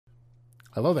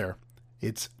Hello there.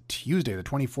 It's Tuesday, the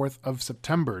 24th of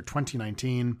September,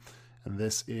 2019, and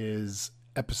this is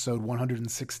episode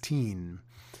 116.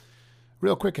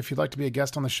 Real quick, if you'd like to be a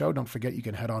guest on the show, don't forget you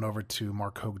can head on over to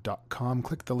markhogue.com,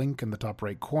 click the link in the top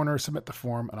right corner, submit the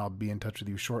form, and I'll be in touch with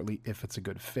you shortly if it's a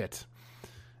good fit.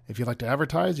 If you'd like to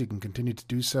advertise, you can continue to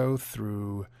do so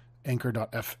through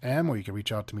anchor.fm, or you can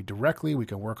reach out to me directly. We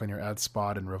can work on your ad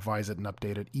spot and revise it and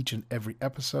update it each and every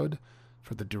episode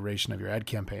for the duration of your ad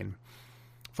campaign.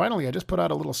 Finally, I just put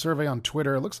out a little survey on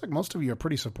Twitter. It looks like most of you are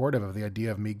pretty supportive of the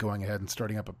idea of me going ahead and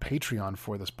starting up a Patreon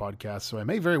for this podcast, so I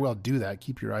may very well do that.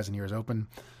 Keep your eyes and ears open.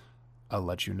 I'll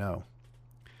let you know.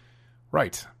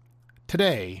 Right.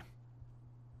 Today.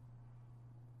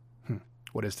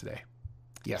 What is today?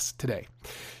 Yes, today.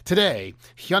 Today,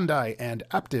 Hyundai and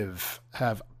Aptiv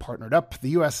have partnered up.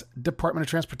 The U.S. Department of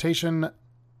Transportation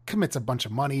commits a bunch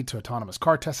of money to autonomous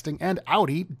car testing, and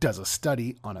Audi does a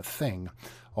study on a thing.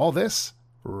 All this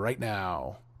right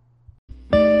now.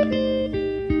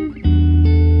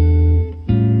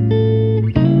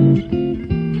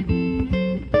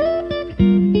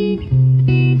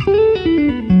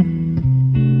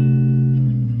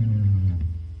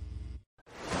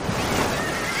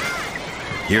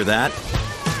 Hear that?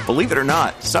 Believe it or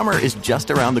not, summer is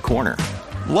just around the corner.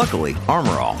 Luckily,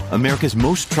 Armor All, America's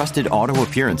most trusted auto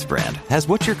appearance brand, has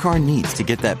what your car needs to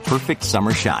get that perfect summer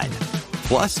shine.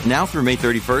 Plus, now through May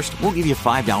 31st, we'll give you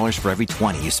 $5 for every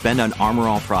 $20 you spend on Armor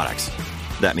All products.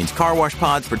 That means car wash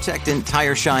pods, protectant,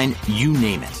 tire shine, you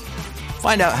name it.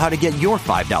 Find out how to get your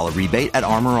 $5 rebate at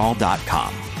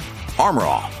armorall.com. Armor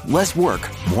All, less work,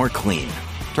 more clean.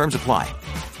 Terms apply.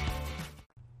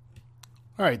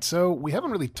 All right, so we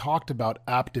haven't really talked about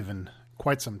Aptiv in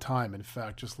quite some time. In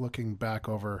fact, just looking back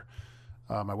over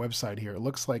my website here, it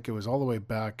looks like it was all the way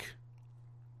back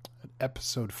at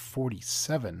episode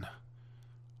 47.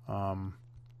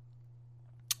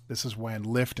 This is when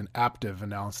Lyft and Aptiv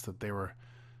announced that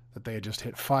they had just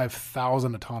hit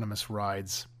 5,000 autonomous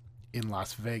rides in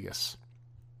Las Vegas.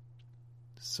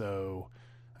 So,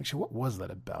 actually, what was that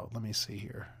about? Let me see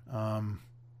here.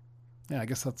 Yeah, I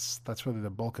guess that's really the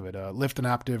bulk of it. Lyft and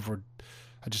Aptiv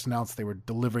had just announced they were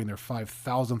delivering their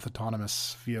 5,000th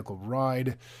autonomous vehicle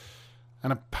ride.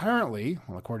 And apparently,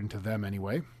 well, according to them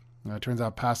anyway, it turns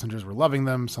out passengers were loving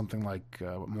them. Something like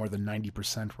more than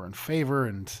 90% were in favor,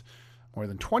 and more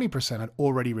than 20% had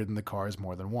already ridden the cars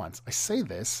more than once. I say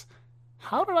this,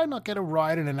 how did I not get a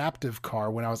ride in an Aptiv car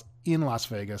when I was in Las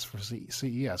Vegas for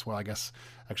CES? Well, I guess,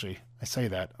 actually, I say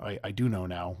that. I do know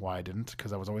now why I didn't,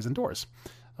 because I was always indoors.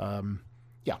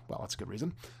 Yeah, well, that's a good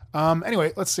reason.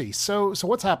 Anyway, let's see. So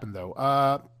what's happened,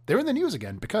 though? They're in the news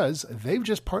again because they've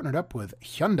just partnered up with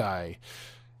Hyundai.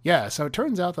 Yeah, so it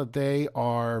turns out that they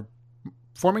are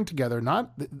forming together,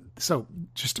 so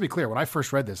just to be clear, when I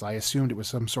first read this, I assumed it was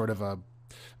some sort of a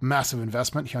massive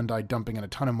investment, Hyundai dumping in a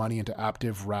ton of money into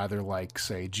Aptiv, rather like,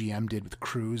 say, GM did with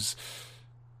Cruise.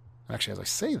 Actually, as I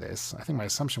say this, I think my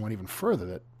assumption went even further,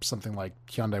 that something like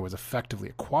Hyundai was effectively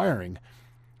acquiring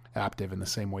Aptiv in the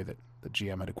same way that the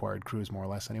GM had acquired Cruise, more or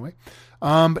less anyway.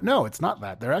 But no, it's not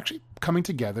that. They're actually coming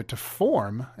together to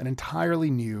form an entirely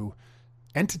new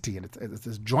entity, and it's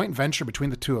this joint venture between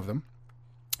the two of them.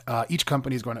 Each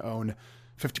company is going to own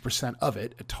 50% of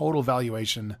it, a total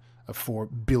valuation of $4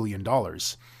 billion.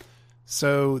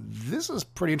 So this is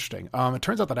pretty interesting. It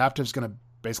turns out that Aptiv is going to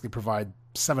basically provide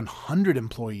 700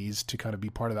 employees to kind of be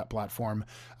part of that platform.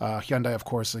 Hyundai, of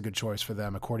course, is a good choice for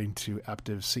them, according to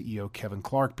Aptiv CEO Kevin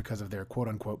Clark, because of their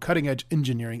quote-unquote cutting-edge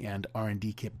engineering and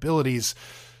R&D capabilities,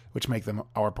 which make them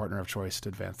our partner of choice to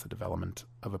advance the development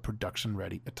of a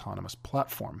production-ready autonomous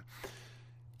platform.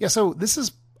 Yeah, so this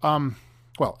is,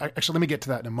 well, actually, let me get to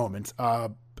that in a moment.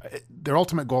 Their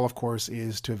ultimate goal, of course,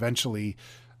 is to eventually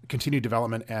continue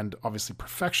development and obviously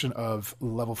perfection of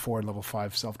level 4 and level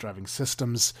 5 self-driving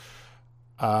systems.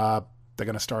 They're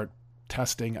going to start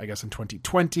testing, I guess, in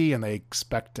 2020, and they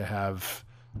expect to have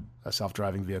a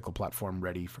self-driving vehicle platform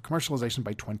ready for commercialization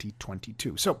by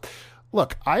 2022. So,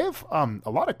 look, I have a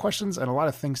lot of questions and a lot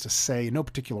of things to say in no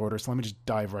particular order, so let me just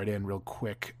dive right in real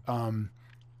quick.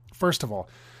 First of all,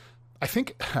 I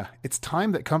think it's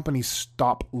time that companies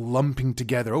stop lumping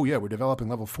together, oh yeah, we're developing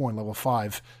level 4 and level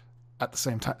 5 at the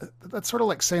same time. That's sort of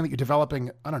like saying that you're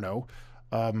developing, I don't know,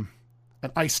 an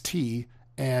iced tea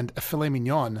and a filet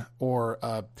mignon or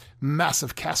a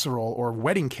massive casserole or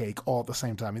wedding cake all at the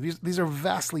same time. I mean, these are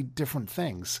vastly different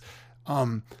things.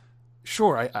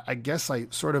 Sure, I guess I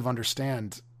sort of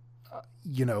understand,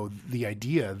 the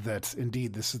idea that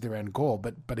indeed this is their end goal.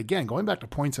 But again, going back to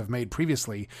points I've made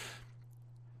previously,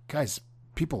 guys,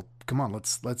 people come on,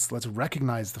 let's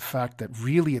recognize the fact that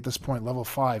really at this point, level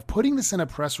 5, putting this in a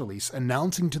press release,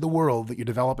 announcing to the world that you're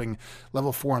developing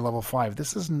level 4 and level 5,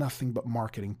 this is nothing but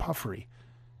marketing puffery.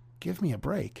 Give me a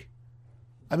break.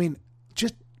 I mean,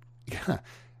 just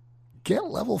get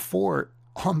level 4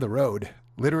 on the road,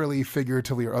 literally,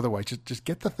 figuratively, or otherwise. Just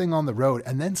get the thing on the road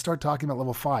and then start talking about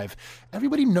level 5.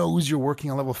 Everybody knows you're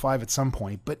working on level 5 at some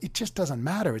point, but it just doesn't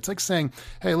matter. It's like saying,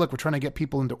 hey, look, we're trying to get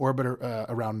people into orbit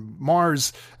around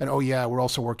Mars, and oh yeah, we're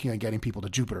also working on getting people to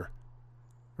Jupiter.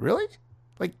 Really?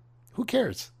 Like, who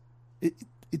cares?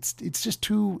 It's just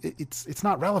too, it's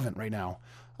not relevant right now.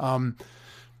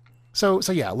 So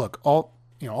yeah, look, all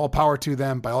power to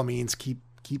them. By all means, keep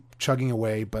chugging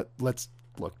away, but let's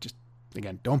look, just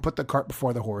again, don't put the cart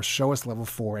before the horse. Show us level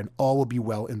 4 and all will be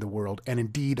well in the world. And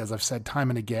indeed, as I've said time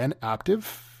and again, Aptiv,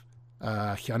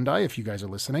 Hyundai, if you guys are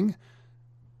listening,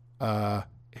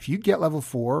 if you get level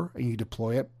 4 and you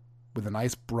deploy it with a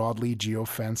nice broadly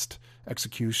geofenced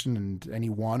execution in any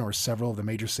one or several of the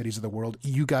major cities of the world,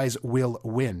 you guys will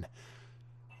win.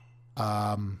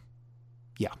 Yeah,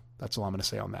 that's all I'm going to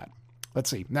say on that. Let's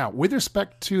see. Now, with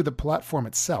respect to the platform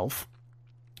itself,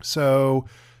 so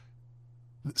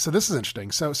this is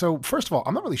interesting. So first of all,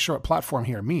 I'm not really sure what platform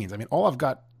here means. I mean, all I've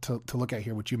got to look at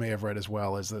here, which you may have read as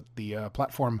well, is that the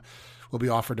platform will be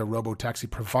offered to robo-taxi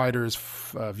providers,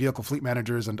 vehicle fleet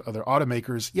managers, and other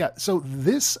automakers. Yeah, so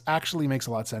this actually makes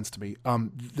a lot of sense to me.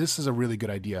 This is a really good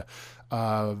idea.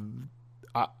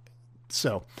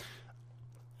 So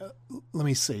let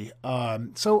me see.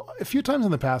 So a few times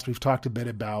in the past, we've talked a bit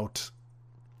about,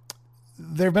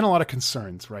 there have been a lot of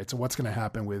concerns, right? So what's going to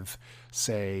happen with,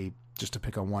 say, just to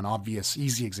pick on one obvious,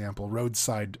 easy example,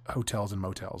 roadside hotels and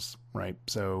motels, right?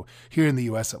 So here in the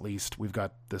US, at least, we've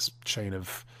got this chain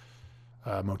of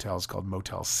motels called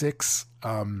Motel 6.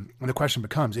 And the question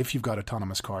becomes, if you've got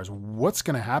autonomous cars, what's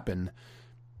going to happen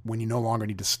when you no longer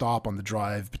need to stop on the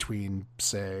drive between,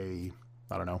 say,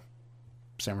 I don't know,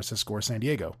 San Francisco or San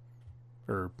Diego,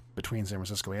 or between San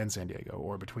Francisco and San Diego,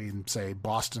 or between, say,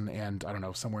 Boston and, I don't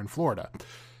know, somewhere in Florida?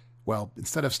 Well,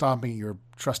 instead of stopping at your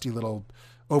trusty little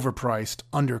overpriced,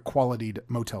 under-qualitied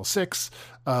Motel 6,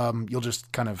 you'll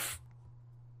just kind of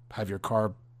have your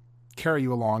car carry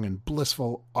you along in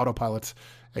blissful autopilot,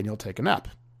 and you'll take a nap,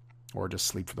 or just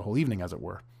sleep for the whole evening, as it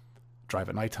were. Drive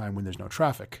at nighttime when there's no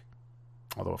traffic.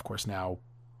 Although, of course, now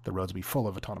the roads will be full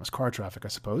of autonomous car traffic, I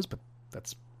suppose, but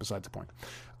that's besides the point.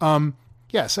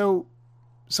 Yeah, so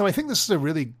I think this is a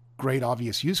really great,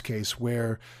 obvious use case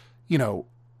where,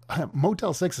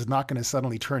 Motel 6 is not going to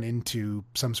suddenly turn into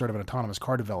some sort of an autonomous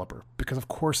car developer, because of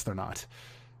course they're not.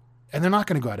 And they're not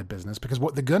going to go out of business, because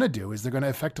what they're going to do is they're going to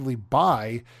effectively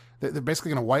they're basically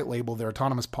going to white label their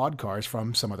autonomous pod cars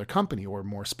from some other company, or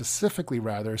more specifically,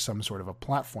 rather, some sort of a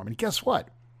platform. And guess what?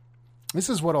 This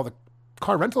is what all the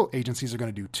car rental agencies are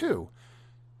going to do too.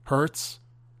 Hertz,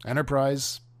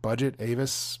 Enterprise, Budget,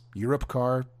 Avis,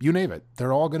 Europcar, you name it.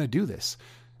 They're all going to do this.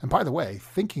 And by the way,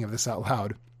 thinking of this out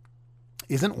loud,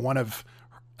 isn't one of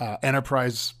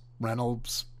Enterprise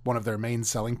Rentals one of their main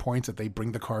selling points that they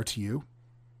bring the car to you?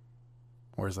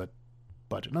 Or is that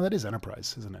Budget? No, that is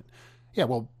Enterprise, isn't it? Yeah,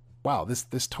 well, wow,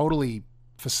 this totally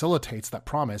facilitates that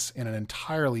promise in an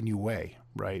entirely new way,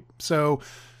 right? So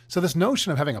this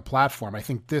notion of having a platform, I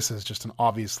think this is just an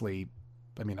obviously,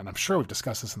 and I'm sure we've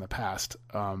discussed this in the past,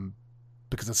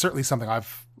 because it's certainly something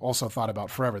I've also thought about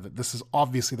forever, that this is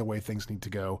obviously the way things need to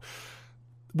go,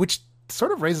 which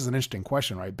sort of raises an interesting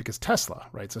question, right? Because Tesla,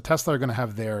 right? So Tesla are going to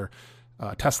have their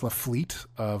Tesla fleet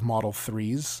of Model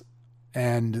 3s,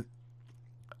 and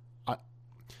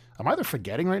I'm either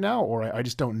forgetting right now, or I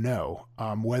just don't know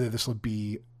whether this will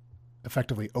be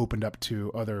effectively opened up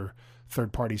to other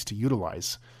third parties to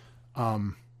utilize.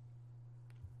 I'm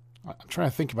trying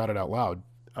to think about it out loud.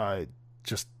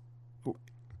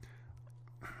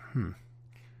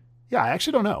 Yeah, I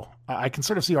actually don't know. I can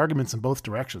sort of see arguments in both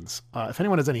directions. If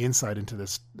anyone has any insight into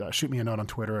this, shoot me a note on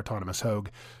Twitter, Autonomous Hogue.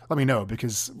 Let me know,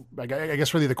 because I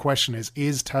guess really the question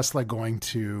is Tesla going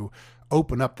to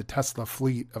open up the Tesla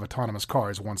fleet of autonomous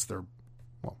cars once they're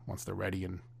ready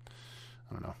in,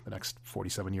 I don't know, the next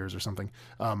 47 years or something.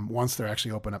 Once they're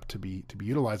actually open up to be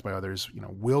utilized by others,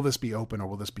 will this be open, or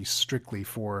will this be strictly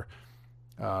for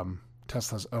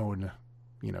Tesla's own,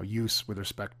 use with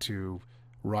respect to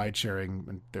ride sharing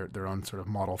and their own sort of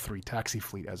Model 3 taxi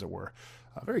fleet, as it were?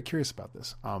 Very curious about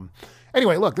this.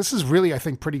 Anyway, look, this is really, I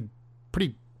think, pretty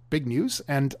big news,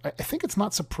 and I think it's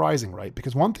not surprising, right?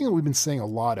 Because one thing that we've been seeing a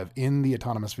lot of in the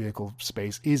autonomous vehicle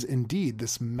space is indeed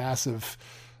this massive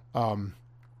kind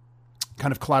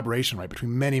of collaboration, right,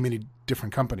 between many, many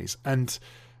different companies. And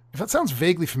if that sounds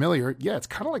vaguely familiar, yeah, it's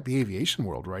kind of like the aviation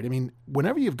world, right? I mean,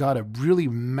 whenever you've got a really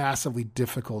massively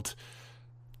difficult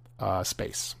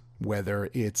space, whether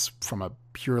it's from a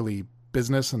purely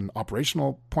business and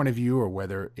operational point of view, or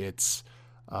whether it's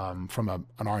from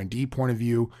an R&D point of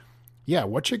view, yeah,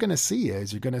 what you're going to see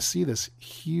is you're going to see this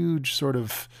huge sort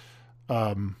of,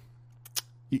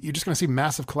 you're just going to see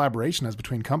massive collaboration as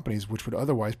between companies, which would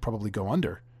otherwise probably go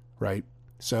under, right?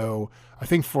 So I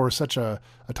think for such a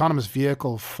autonomous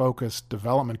vehicle focused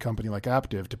development company like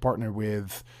Aptiv to partner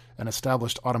with an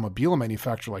established automobile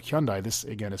manufacturer like Hyundai, this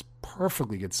again is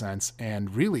perfectly good sense.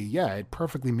 And really, yeah, it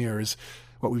perfectly mirrors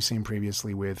what we've seen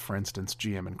previously with, for instance,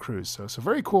 GM and Cruise. So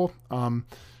very cool. I'm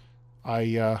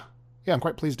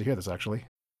quite pleased to hear this actually.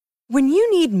 When you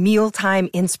need mealtime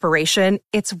inspiration,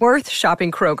 it's worth shopping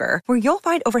Kroger, where you'll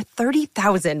find over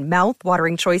 30,000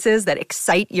 mouth-watering choices that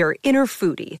excite your inner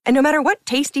foodie. And no matter what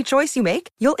tasty choice you make,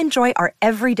 you'll enjoy our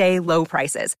everyday low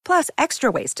prices, plus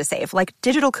extra ways to save, like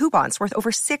digital coupons worth over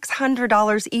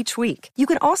 $600 each week. You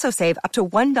can also save up to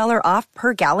 $1 off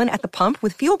per gallon at the pump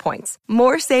with fuel points.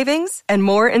 More savings and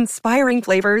more inspiring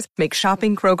flavors make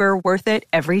shopping Kroger worth it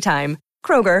every time.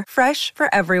 Kroger, fresh for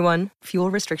everyone.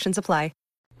 Fuel restrictions apply.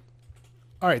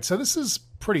 All right, so this is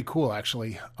pretty cool,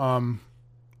 actually.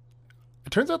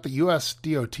 It turns out the U.S.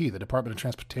 DOT, the Department of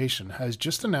Transportation, has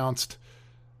just announced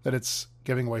that it's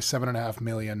giving away $7.5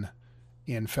 million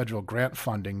in federal grant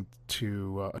funding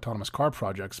to autonomous car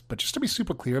projects. But just to be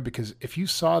super clear, because if you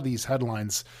saw these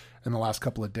headlines in the last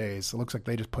couple of days, it looks like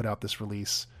they just put out this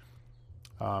release,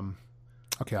 on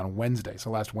Wednesday, so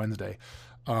last Wednesday.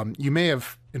 You may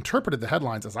have interpreted the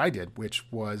headlines as I did,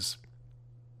 which was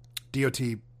DOT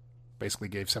basically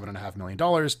gave $7.5 million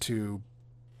to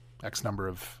X number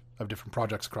of different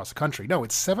projects across the country. No,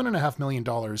 it's $7.5 million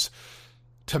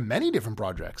to many different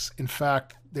projects. In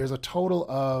fact, there's a total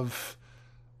of,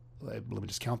 let me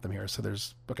just count them here. So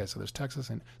there's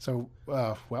Texas and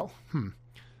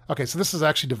Okay, so this is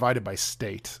actually divided by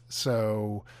state.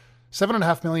 So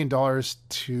 $7.5 million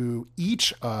to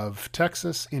each of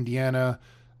Texas, Indiana,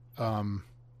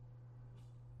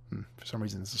 for some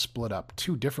reason, this is split up.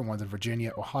 2 different ones in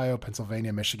Virginia, Ohio,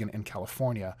 Pennsylvania, Michigan, and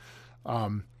California.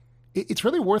 It's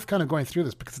really worth kind of going through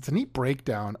this because it's a neat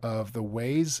breakdown of the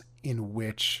ways in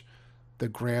which the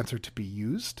grants are to be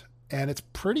used. And it's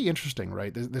pretty interesting,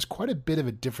 right? There's quite a bit of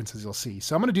a difference, as you'll see.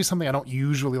 So I'm going to do something I don't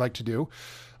usually like to do.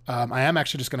 I am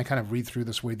actually just going to kind of read through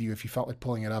this with you. If you felt like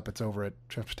pulling it up, it's over at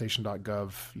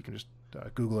transportation.gov. You can just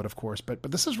Google it, of course.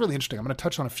 But this is really interesting. I'm going to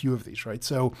touch on a few of these, right?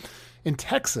 So in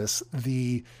Texas,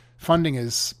 the funding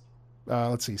is,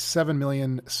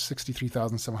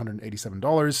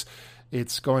 $7,063,787.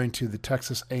 It's going to the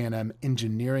Texas A&M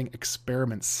Engineering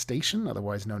Experiment Station,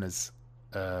 otherwise known as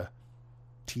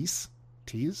TEES.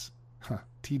 TEES?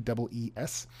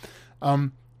 T-E-E-S.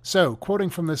 So, quoting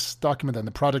from this document, then,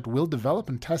 the project will develop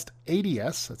and test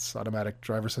ADS, that's automatic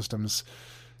driver systems,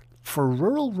 for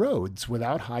rural roads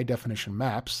without high-definition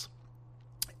maps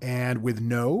and with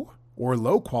no or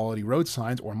low-quality road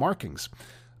signs or markings.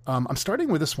 I'm starting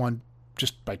with this one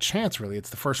just by chance, really.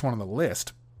 It's the first one on the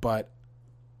list, but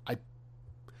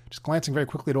just glancing very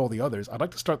quickly at all the others, I'd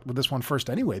like to start with this one first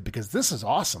anyway, because this is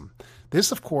awesome.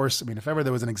 This, of course, I mean, if ever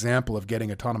there was an example of getting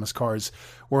autonomous cars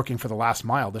working for the last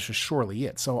mile, this is surely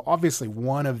it. So obviously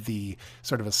one of the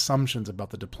sort of assumptions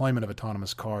about the deployment of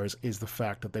autonomous cars is the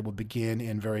fact that they will begin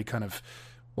in very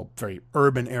very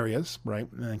urban areas, right?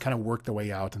 And then kind of work their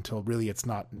way out until really it's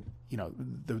not,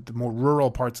 the more rural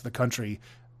parts of the country,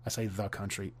 I say the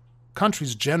country,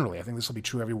 countries generally, I think this will be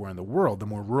true everywhere in the world, the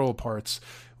more rural parts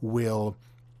will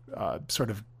sort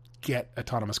of get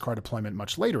autonomous car deployment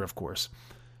much later, of course.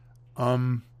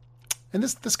 And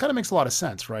this kind of makes a lot of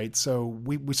sense, right? So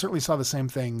we certainly saw the same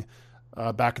thing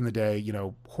back in the day.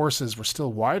 Horses were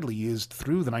still widely used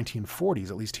through the 1940s,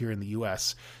 at least here in the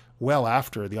U.S., well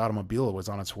after the automobile was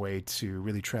on its way to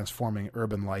really transforming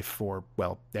urban life for,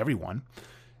 everyone.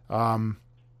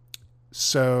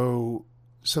 So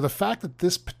the fact that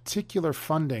this particular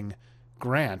funding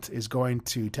grant is going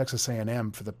to Texas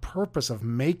A&M for the purpose of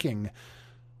making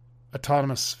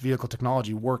autonomous vehicle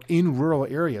technology work in rural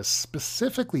areas,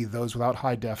 specifically those without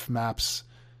high-def maps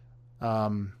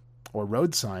or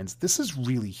road signs, this is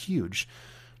really huge.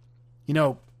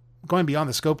 Going beyond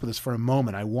the scope of this for a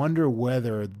moment, I wonder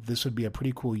whether this would be a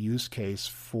pretty cool use case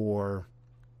for,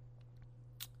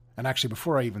 and actually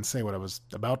before I even say what I was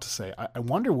about to say, I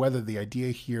wonder whether the idea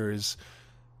here is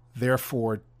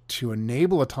therefore to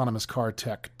enable autonomous car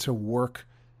tech to work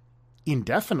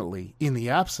indefinitely in the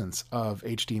absence of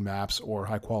HD maps or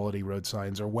high quality road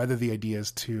signs, or whether the idea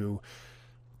is to,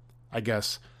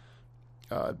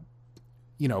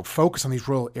 focus on these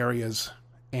rural areas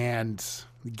and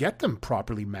get them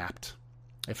properly mapped,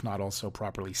 if not also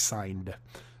properly signed.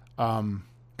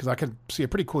 Because I could see a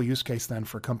pretty cool use case then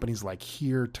for companies like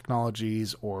Here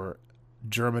Technologies or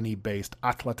Germany-based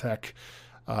Atlatec.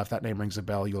 If that name rings a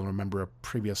bell, you'll remember a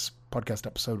previous podcast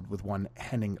episode with one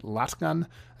Henning Latgan.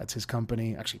 That's his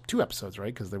company. Actually, 2 episodes,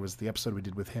 right? Because there was the episode we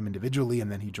did with him individually,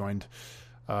 and then he joined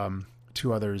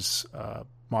 2 others,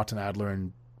 Martin Adler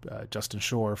and Justin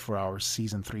Shore, for our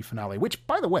season 3 finale. Which,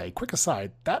 by the way, quick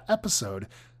aside, that episode,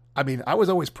 I mean, I was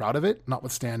always proud of it,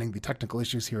 notwithstanding the technical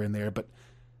issues here and there, but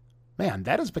man,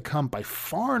 that has become by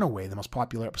far and away the most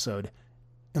popular episode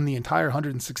in the entire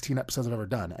 116 episodes I've ever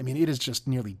done. I mean, it has just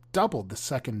nearly doubled the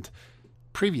second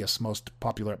previous most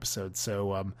popular episode.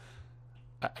 So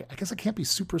I guess I can't be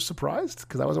super surprised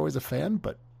because I was always a fan,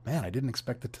 but man, I didn't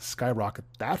expect it to skyrocket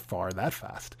that far, that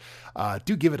fast.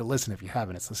 Do give it a listen if you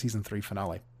haven't. It's the season 3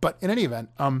 finale. But in any event,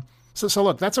 so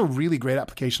look, that's a really great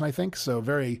application, I think. So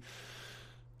very,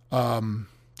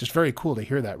 just very cool to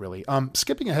hear that, really.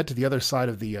 Skipping ahead to the other side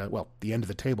of the, the end of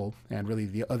the table, and really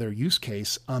the other use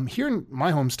case, here in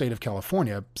my home state of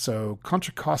California, so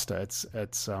Contra Costa,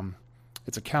 it's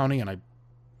a county, and if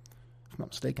I'm not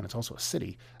mistaken, it's also a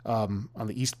city, on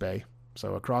the East Bay,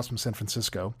 so across from San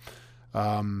Francisco.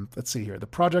 Let's see here. The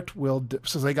project will,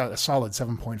 so they got a solid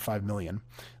 $7.5 million.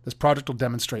 This project will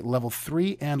demonstrate level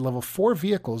 3 and level 4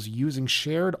 vehicles using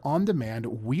shared on-demand,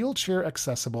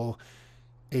 wheelchair-accessible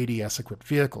ADS-equipped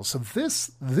vehicles. So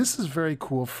this is very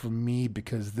cool for me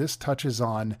because this touches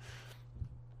on,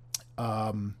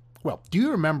 do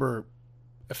you remember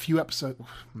a few episodes,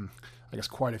 I guess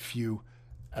quite a few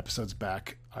episodes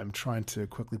back, I'm trying to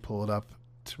quickly pull it up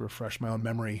to refresh my own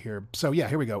memory here. So yeah,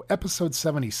 here we go. Episode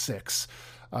 76.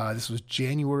 This was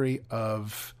January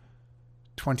of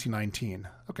 2019.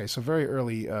 Okay, so very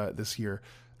early this year.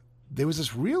 There was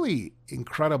this really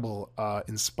incredible,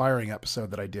 inspiring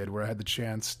episode that I did where I had the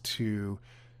chance to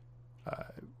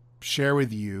share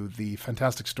with you the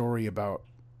fantastic story about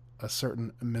a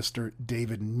certain Mr.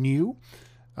 David New.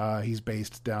 He's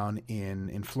based down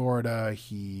in Florida.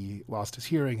 He lost his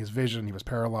hearing, his vision. He was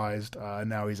paralyzed. And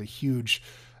now he's a huge,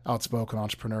 outspoken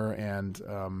entrepreneur and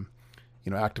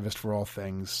activist for all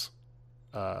things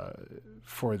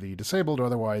for the disabled or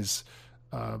otherwise.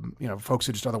 Folks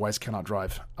who just otherwise cannot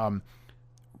drive.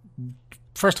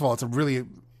 First of all, it's a really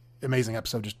amazing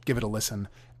episode. Just give it a listen.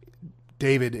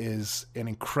 David is an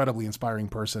incredibly inspiring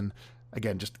person.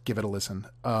 Again, just give it a listen.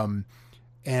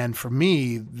 And for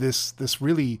me, this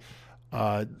really,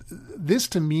 this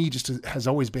to me just has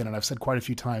always been, and I've said quite a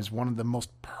few times, one of the most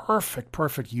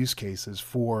perfect use cases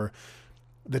for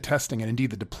the testing and indeed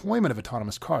the deployment of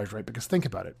autonomous cars, right? Because think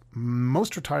about it.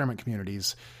 Most retirement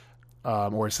communities,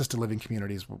 or assisted living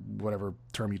communities, whatever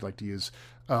term you'd like to use,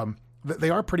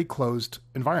 they are pretty closed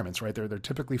environments, right? They're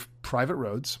typically private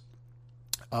roads.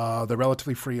 They're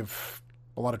relatively free of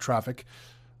a lot of traffic,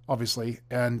 obviously.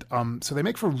 And so they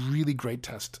make for really great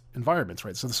test environments,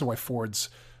 right? So this is why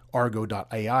Ford's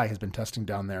Argo.ai has been testing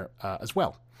down there as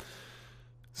well.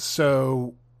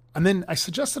 So, and then I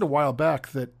suggested a while back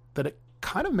that it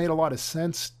kind of made a lot of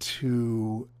sense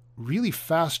to really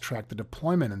fast track the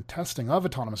deployment and testing of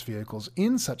autonomous vehicles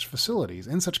in such facilities,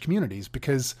 in such communities,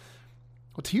 because,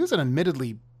 well, to use an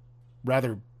admittedly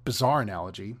rather bizarre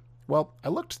analogy, well, I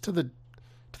looked to the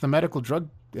medical drug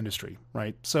industry,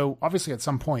 right? So obviously at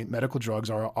some point, medical drugs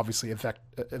are obviously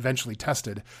eventually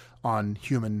tested on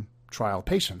human trial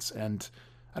patients. And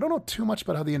I don't know too much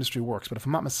about how the industry works, but if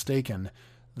I'm not mistaken,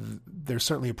 there's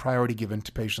certainly a priority given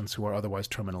to patients who are otherwise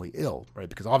terminally ill, right?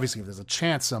 Because obviously if there's a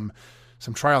chance some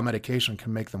trial medication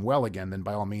can make them well again, then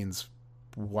by all means,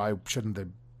 why shouldn't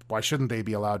they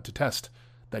be allowed to test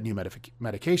that new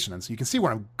medication? And so you can see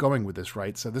where I'm going with this,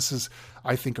 right? So this is,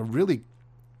 I think, I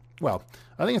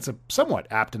think it's a somewhat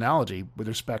apt analogy with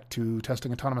respect to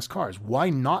testing autonomous cars. Why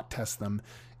not test them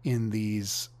in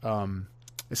these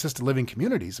assisted living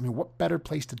communities? I mean, what better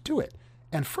place to do it?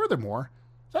 And furthermore,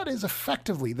 that is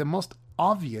effectively the most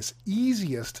obvious,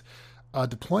 easiest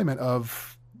deployment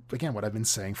of, again, what I've been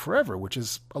saying forever, which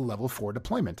is a level 4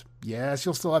 deployment. Yes,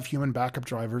 you'll still have human backup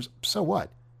drivers. So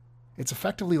what? It's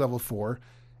effectively level 4.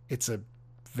 It's a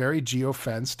very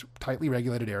geo-fenced, tightly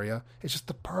regulated area. It's just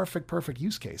the perfect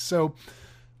use case. So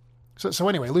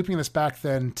anyway, looping this back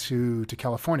then to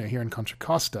California here in Contra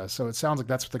Costa. So it sounds like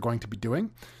that's what they're going to be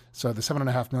doing. So the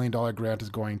 $7.5 million grant is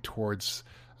going towards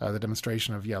the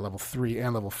demonstration of, level 3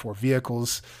 and level 4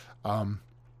 vehicles. I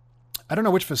don't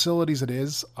know which facilities it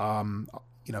is.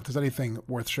 If there's anything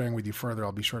worth sharing with you further,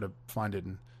 I'll be sure to find it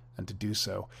and to do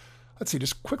so. Let's see,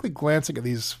 just quickly glancing at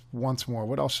these once more.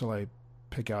 What else shall I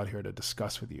pick out here to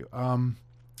discuss with you?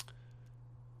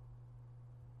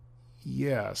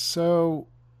 Yeah, so...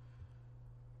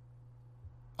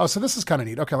 Oh, so this is kind of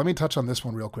neat. Okay, let me touch on this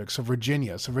one real quick. So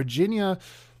Virginia.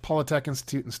 Polytech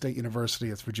Institute and State University,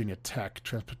 it's Virginia Tech,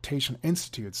 Transportation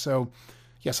Institute. So,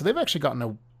 yeah, so they've actually gotten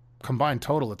a combined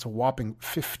total. It's a whopping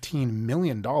 $15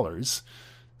 million.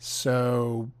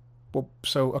 So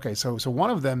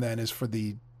one of them then is for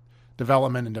the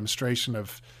development and demonstration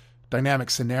of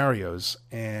dynamic scenarios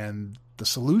and the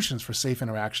solutions for safe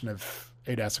interaction of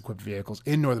ADAS-equipped vehicles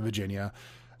in Northern Virginia.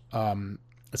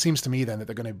 It seems to me then that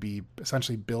they're going to be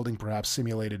essentially building perhaps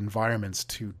simulated environments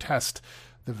to test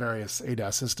the various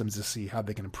ADAS systems to see how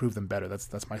they can improve them better.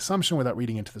 That's my assumption without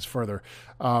reading into this further.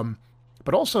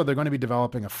 But also they're going to be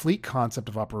developing a fleet concept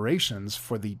of operations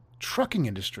for the trucking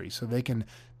industry so they can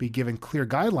be given clear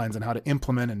guidelines on how to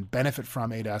implement and benefit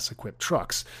from ADAS-equipped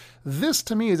trucks. This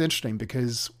to me is interesting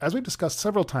because, as we've discussed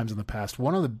several times in the past,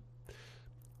 one of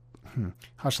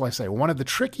the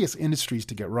trickiest industries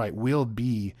to get right will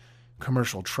be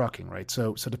commercial trucking, right?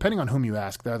 So depending on whom you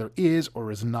ask, there either is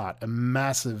or is not a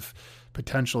massive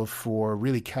potential for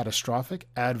really catastrophic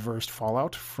adverse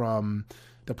fallout from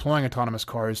deploying autonomous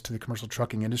cars to the commercial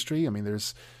trucking industry. I mean,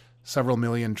 there's several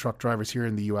million truck drivers here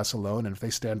in the U.S. alone, and if they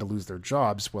stand to lose their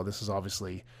jobs, well, this is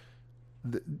obviously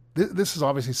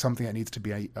something that needs to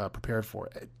be prepared for.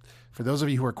 For those of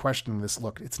you who are questioning this,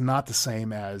 look, it's not the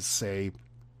same as, say,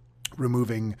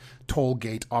 removing toll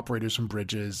gate operators from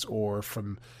bridges or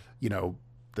from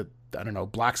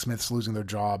blacksmiths losing their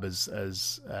job as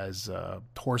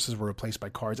horses were replaced by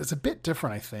cars. It's a bit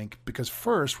different, I think, because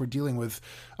first we're dealing with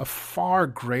a far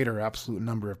greater absolute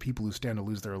number of people who stand to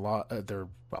lose their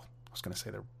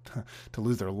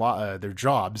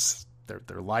jobs,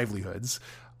 their livelihoods,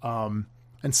 and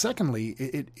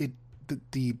secondly,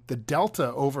 the delta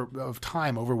of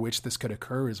time over which this could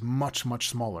occur is much, much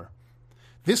smaller.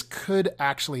 This could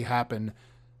actually happen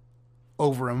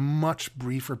over a much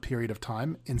briefer period of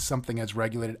time in something as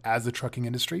regulated as the trucking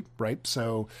industry, right?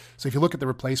 So if you look at the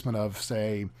replacement of,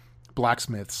 say,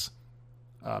 blacksmiths,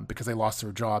 because they lost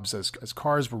their jobs as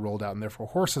cars were rolled out and therefore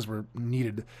horses were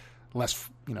needed less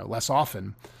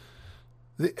often.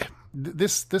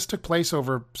 This took place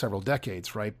over several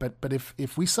decades, right? But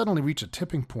if we suddenly reach a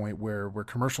tipping point where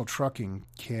commercial trucking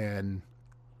can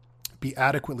be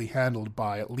adequately handled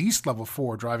by at least level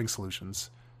 4 driving solutions,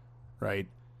 right?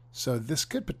 So this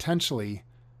could potentially,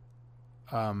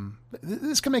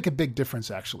 this can make a big difference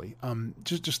actually.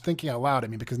 Just thinking out loud. I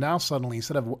mean, because now suddenly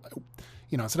instead of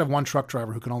one truck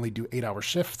driver who can only do 8-hour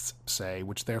shifts, say,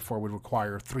 which therefore would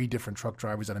require 3 different truck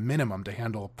drivers at a minimum to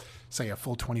handle, say, a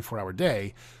full 24-hour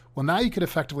day. Well, now you could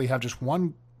effectively have just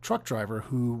one truck driver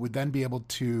who would then be able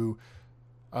to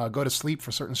go to sleep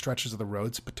for certain stretches of the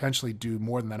roads, potentially do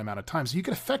more than that amount of time. So you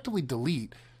could effectively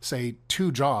delete, say,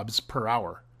 2 jobs per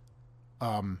hour.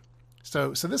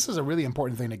 So this is a really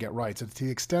important thing to get right. So to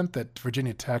the extent that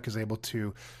Virginia Tech is able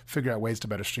to figure out ways to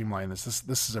better streamline this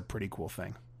is a pretty cool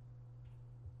thing.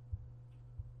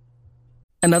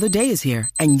 Another day is here,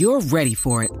 and you're ready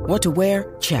for it. What to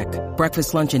wear? Check.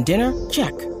 Breakfast, lunch, and dinner?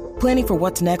 Check. Planning for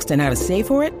what's next and how to save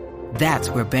for it?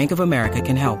 That's where Bank of America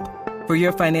can help. For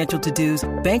your financial to-dos,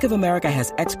 Bank of America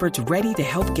has experts ready to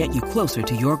help get you closer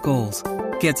to your goals.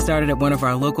 Get started at one of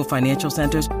our local financial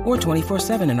centers or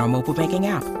 24/7 in our mobile banking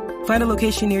app. Find a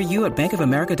location near you at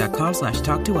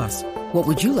bankofamerica.com/talktous. What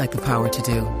would you like the power to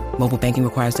do? Mobile banking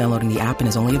requires downloading the app and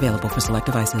is only available for select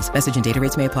devices. Message and data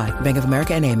rates may apply. Bank of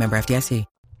America NA, member FDIC.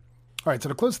 All right, so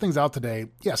to close things out today,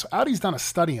 so Audi's done a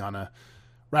study on a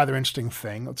rather interesting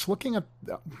thing. It's looking at,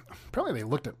 apparently they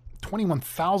looked at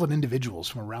 21,000 individuals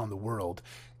from around the world,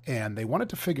 and they wanted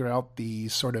to figure out the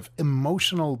sort of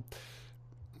emotional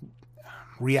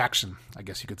reaction, I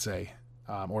guess you could say,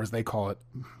 or as they call it,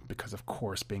 because of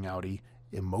course being Audi,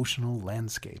 emotional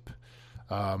landscape,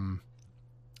 of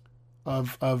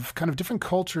kind of different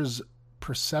cultures'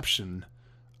 perception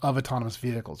of autonomous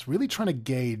vehicles, really trying to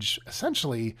gauge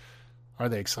essentially, are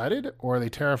they excited or are they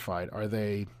terrified? Are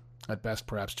they, at best,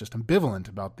 perhaps just ambivalent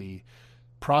about the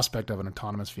prospect of an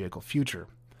autonomous vehicle future?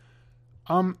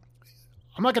 I'm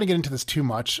not going to get into this too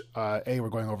much. A, we're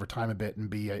going over time a bit, and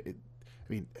B,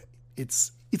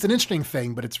 it's an interesting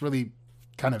thing, but it's really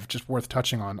kind of just worth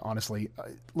touching on, honestly.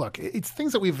 Look, it's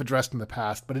things that we've addressed in the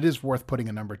past, but it is worth putting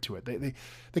a number to it.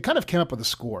 They kind of came up with a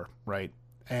score, right?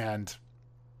 And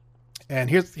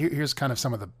here's kind of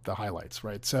some of the highlights,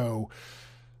 right? So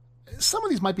some of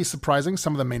these might be surprising.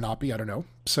 Some of them may not be. I don't know.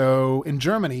 So in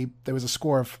Germany, there was a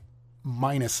score of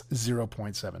minus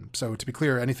 0.7. So to be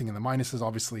clear, anything in the minus is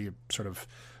obviously sort of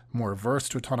more averse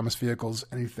to autonomous vehicles.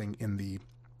 Anything in the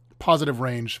positive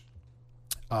range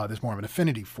there's more of an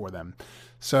affinity for them.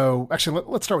 So actually,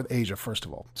 let's start with Asia first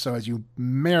of all. So as you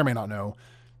may or may not know,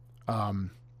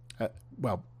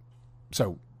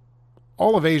 so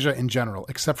all of Asia in general,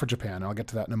 except for Japan, and I'll get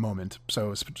to that in a moment.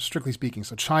 So strictly speaking,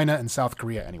 so China and South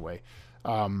Korea anyway.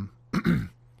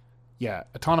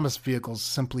 Autonomous vehicles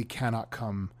simply cannot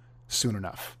come soon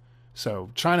enough.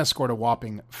 So China scored a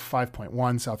whopping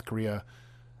 5.1, South Korea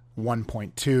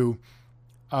 1.2.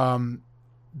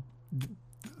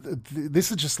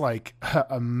 This is just like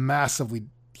a massively,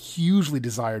 hugely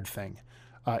desired thing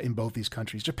in both these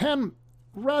countries. Japan,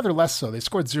 rather less so. They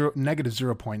scored negative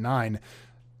 0.9.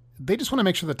 They just want to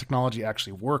make sure the technology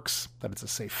actually works, that it's a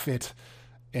safe fit,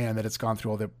 and that it's gone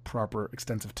through all the proper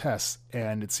extensive tests.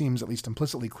 And it seems at least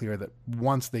implicitly clear that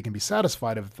once they can be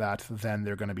satisfied of that, then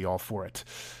they're going to be all for it.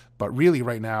 But really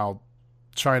right now,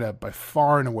 China, by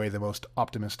far and away the most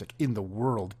optimistic in the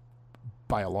world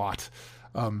by a lot.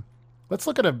 Let's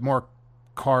look at a more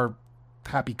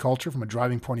car-happy culture from a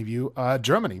driving point of view.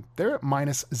 Germany, they're at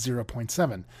minus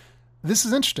 0.7. This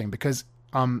is interesting because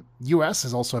U.S.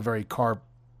 is also a very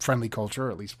car-friendly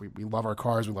culture. At least we love our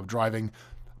cars, we love driving.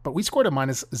 But we scored a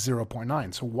minus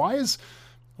 0.9. So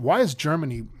why is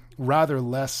Germany rather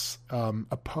less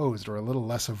opposed or a little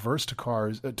less averse to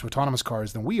autonomous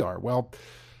cars than we are? Well,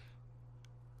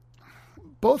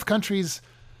 both countries,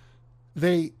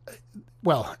 at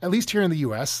least here in the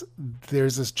U.S.,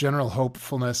 there's this general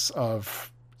hopefulness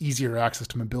of easier access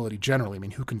to mobility generally. I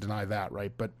mean, who can deny that,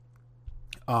 right? But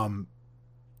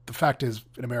the fact is,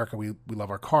 in America, we love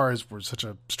our cars. We're such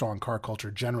a strong car culture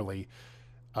generally.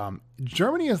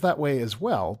 Germany is that way as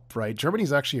well, right? Germany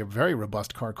is actually a very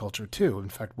robust car culture too. In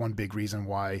fact, one big reason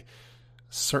why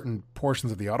certain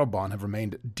portions of the Autobahn have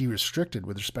remained de-restricted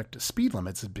with respect to speed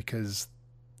limits is because,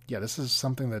 this is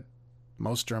something that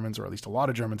most Germans, or at least a lot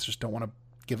of Germans, just don't want to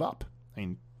give up. I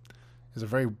mean, there's a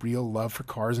very real love for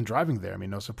cars and driving there. I mean,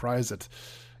 no surprise that,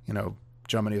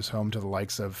 Germany is home to the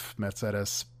likes of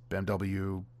Mercedes,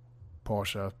 BMW,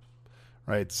 Porsche,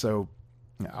 right? So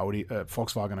Audi,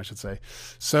 Volkswagen, I should say.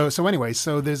 So anyway,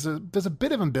 so there's a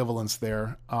bit of ambivalence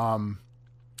there.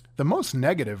 The most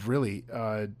negative, really,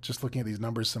 just looking at these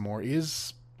numbers some more,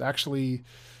 is actually,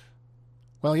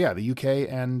 the UK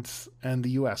and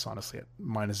the US, honestly, at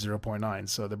minus 0.9.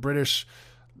 So the British,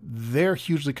 they're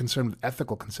hugely concerned with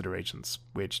ethical considerations,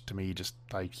 which to me,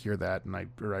 I hear that and I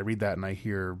read that and I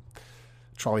hear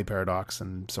trolley paradox,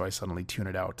 and so I suddenly tune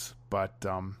it out. But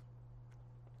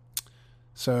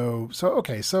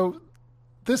So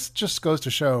this just goes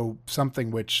to show something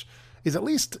which is at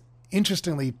least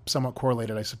interestingly somewhat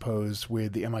correlated, I suppose,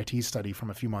 with the MIT study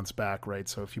from a few months back, right?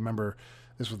 So if you remember,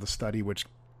 this was the study which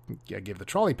gave the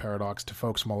trolley paradox to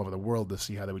folks from all over the world to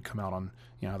see how they would come out on,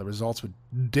 how the results would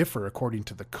differ according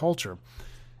to the culture.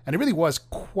 And it really was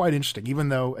quite interesting, even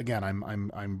though, again,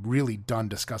 I'm really done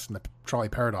discussing the trolley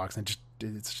paradox, and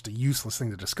it's just a useless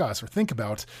thing to discuss or think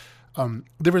about.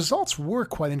 The results were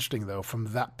quite interesting, though, from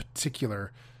that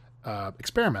particular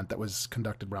experiment that was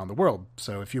conducted around the world.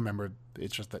 So if you remember,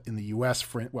 it's just that in the U.S.,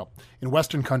 in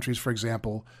Western countries, for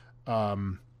example,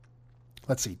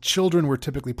 children were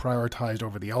typically prioritized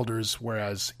over the elders,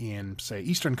 whereas in, say,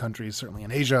 Eastern countries, certainly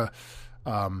in Asia,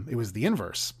 it was the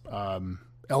inverse.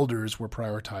 Elders were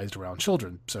prioritized around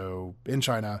children. So in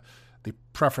China, the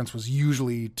preference was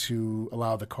usually to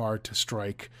allow the car to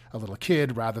strike a little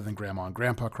kid rather than grandma and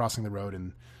grandpa crossing the road.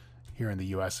 And here in the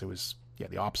U.S., it was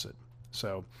the opposite.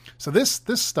 So this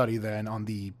study then on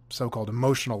the so-called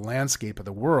emotional landscape of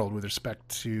the world with respect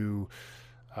to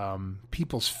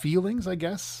people's feelings, I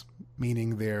guess,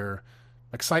 meaning their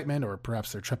excitement or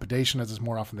perhaps their trepidation, as is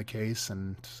more often the case,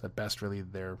 and at best really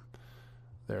their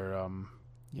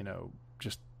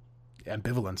just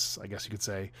ambivalence, I guess you could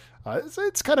say.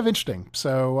 It's kind of interesting.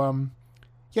 So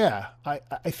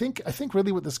I think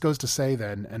really what this goes to say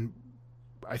then, and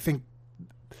I think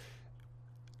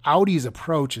Audi's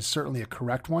approach is certainly a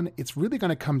correct one. It's really going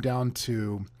to come down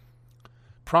to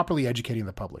properly educating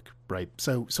the public, right?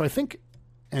 So I think,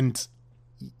 and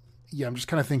I'm just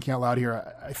kind of thinking out loud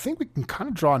here. I think we can kind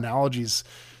of draw analogies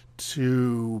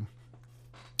to,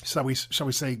 shall we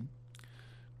say,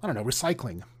 I don't know,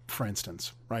 recycling, for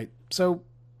instance, right? So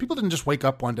people didn't just wake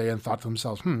up one day and thought to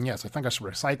themselves, yes, I think I should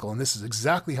recycle, and this is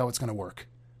exactly how it's going to work.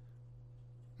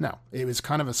 No, it was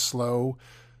kind of a slow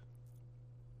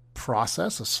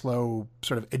process, a slow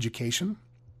sort of education.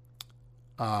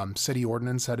 City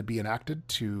ordinance had to be enacted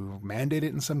to mandate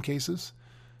it in some cases.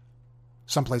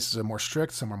 Some places are more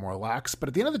strict, some are more lax, but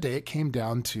at the end of the day, it came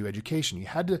down to education. You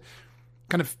had to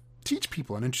kind of teach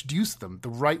people and introduce them the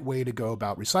right way to go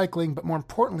about recycling, but more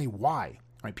importantly, why,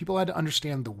 right? People had to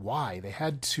understand the why. They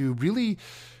had to really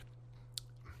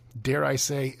dare I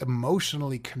say,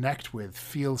 emotionally connect with,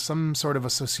 feel some sort of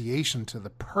association to the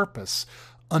purpose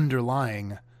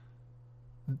underlying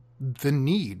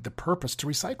the purpose to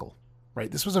recycle, right?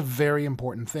 This was a very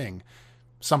important thing.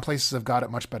 Some places have got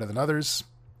it much better than others.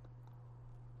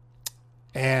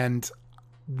 And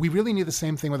we really need the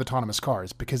same thing with autonomous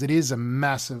cars because it is a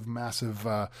massive, massive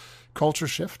culture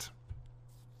shift.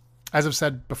 As I've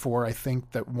said before, I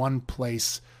think that one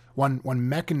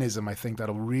mechanism I think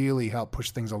that'll really help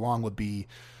push things along would be,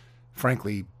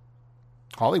 frankly,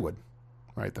 Hollywood.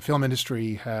 Right, the film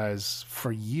industry has,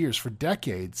 for years, for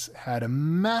decades, had a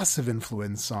massive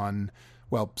influence on,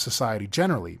 well, society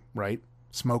generally, right?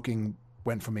 Smoking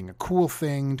went from being a cool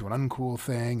thing to an uncool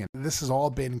thing, and this has all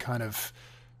been kind of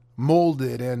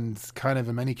molded and kind of,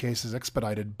 in many cases,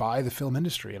 expedited by the film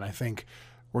industry, and I think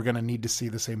we're going to need to see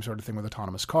the same sort of thing with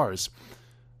autonomous cars.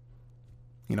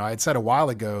 You know, I had said a while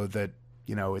ago that,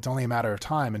 you know, it's only a matter of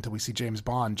time until we see James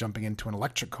Bond jumping into an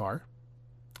electric car,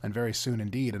 and very soon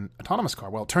indeed an autonomous car.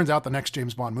 Well, it turns out the next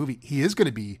James Bond movie, he is going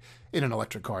to be in an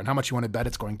electric car. And how much you want to bet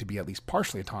it's going to be at least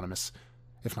partially autonomous,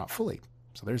 if not fully.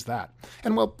 So there's that.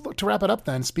 And well, look, to wrap it up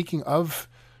then, speaking of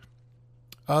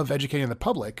educating the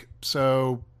public,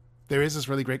 so there is this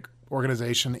really great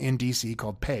organization in DC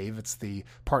called PAVE. It's the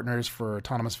Partners for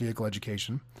Autonomous Vehicle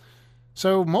Education.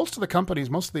 So most of the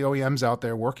companies, most of the OEMs out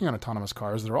there working on autonomous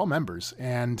cars, they're all members.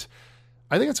 And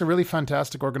I think it's a really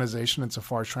fantastic organization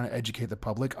insofar as trying to educate the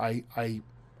public. I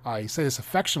say this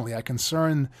affectionately. I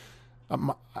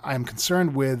am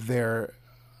concerned with their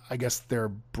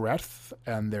breadth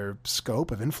and their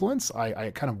scope of influence.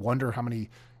 I kind of wonder how many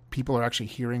people are actually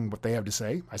hearing what they have to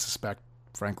say. I suspect,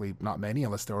 frankly, not many,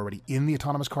 unless they're already in the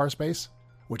autonomous car space,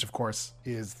 which of course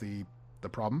is the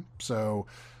problem. So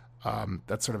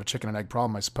that's sort of a chicken and egg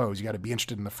problem, I suppose. You got to be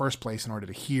interested in the first place in order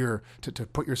to hear, to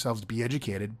put yourselves to be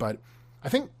educated. But I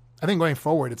think going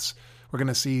forward, we're going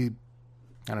to see,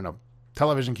 I don't know,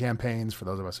 television campaigns for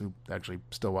those of us who actually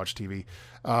still watch TV,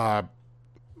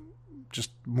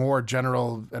 just more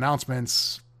general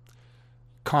announcements,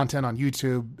 content on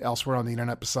YouTube, elsewhere on the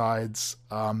internet besides,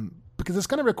 because it's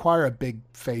going to require a big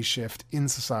phase shift in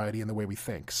society and the way we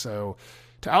think. So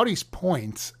to Audi's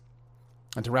point,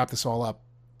 and to wrap this all up,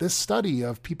 this study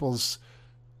of people's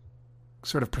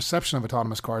sort of perception of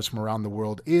autonomous cars from around the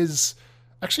world is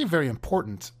actually very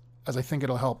important, as I think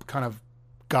it'll help kind of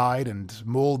guide and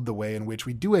mold the way in which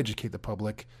we do educate the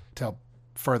public to help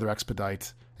further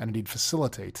expedite and indeed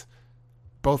facilitate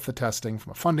both the testing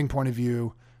from a funding point of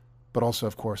view, but also,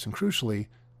 of course, and crucially,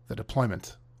 the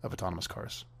deployment of autonomous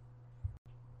cars.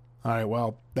 All right,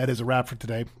 well, that is a wrap for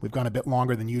today. We've gone a bit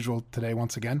longer than usual today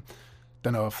once again.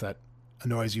 Don't know if that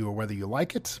annoys you or whether you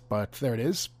like it, but there it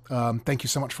is. Thank you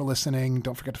so much for listening.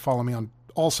 Don't forget to follow me on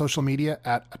all social media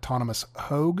at Autonomous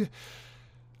Hogue.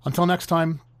 Until next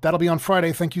time, that'll be on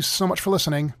Friday. Thank you so much for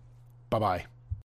listening. Bye-bye.